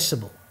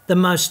accessible. The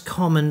most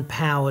common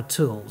power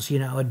tools, you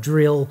know, a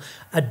drill,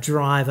 a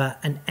driver,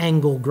 an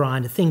angle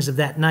grinder, things of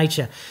that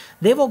nature.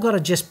 They've all got to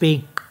just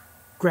be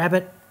grab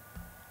it,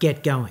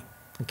 get going,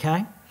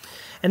 okay?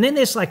 And then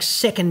there's like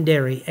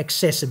secondary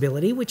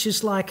accessibility, which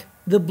is like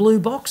the blue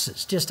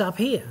boxes just up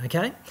here,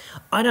 okay?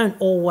 I don't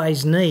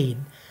always need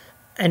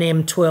an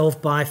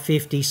M12 by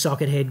 50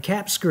 socket head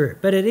cap screw,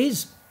 but it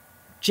is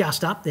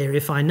just up there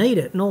if I need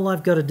it. And all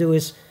I've got to do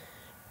is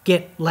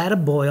get ladder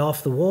boy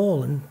off the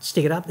wall and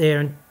stick it up there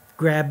and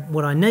grab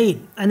what I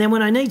need. And then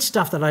when I need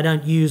stuff that I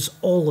don't use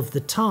all of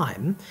the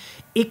time,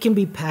 it can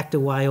be packed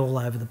away all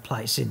over the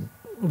place in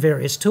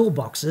various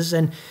toolboxes,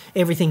 and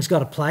everything's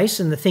got a place,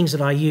 and the things that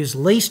I use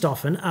least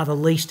often are the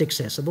least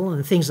accessible, and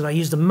the things that I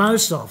use the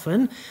most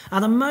often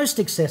are the most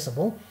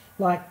accessible,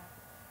 like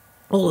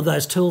all of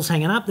those tools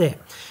hanging up there.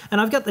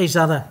 And I've got these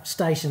other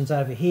stations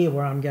over here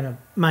where I'm going to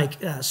make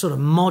sort of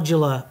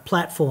modular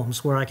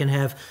platforms where I can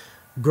have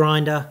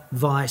grinder,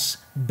 vise,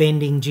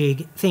 bending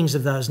jig, things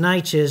of those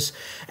natures,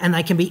 and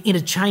they can be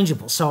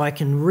interchangeable, so I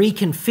can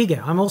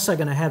reconfigure. I'm also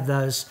going to have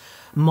those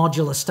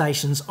modular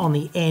stations on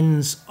the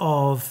ends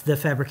of the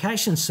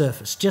fabrication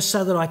surface, just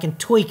so that I can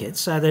tweak it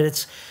so that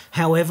it's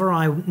however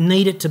I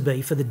need it to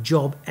be for the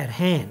job at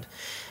hand.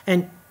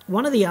 And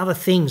one of the other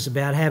things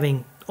about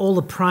having all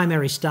the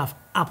primary stuff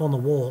up on the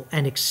wall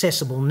and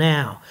accessible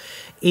now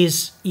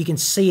is you can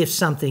see if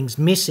something's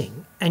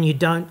missing and you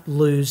don't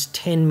lose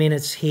 10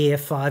 minutes here,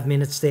 5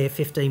 minutes there,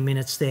 15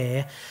 minutes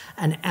there,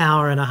 an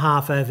hour and a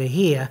half over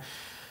here,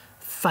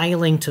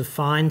 failing to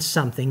find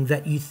something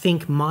that you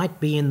think might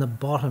be in the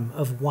bottom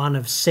of one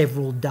of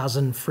several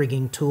dozen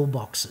frigging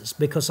toolboxes,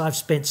 because I've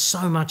spent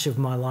so much of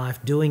my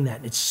life doing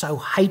that. It's so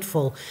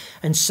hateful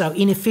and so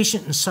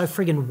inefficient and so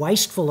frigging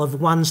wasteful of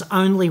one's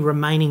only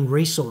remaining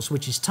resource,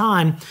 which is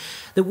time,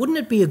 that wouldn't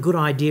it be a good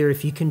idea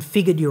if you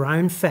configured your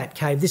own fat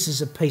cave? This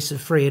is a piece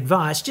of free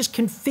advice. Just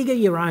configure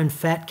your own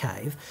fat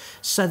cave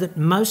so that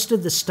most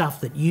of the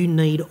stuff that you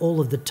need all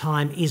of the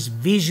time is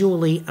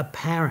visually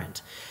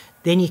apparent.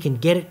 Then you can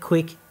get it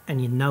quick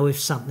and you know if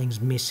something's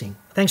missing.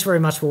 Thanks very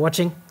much for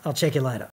watching. I'll check you later.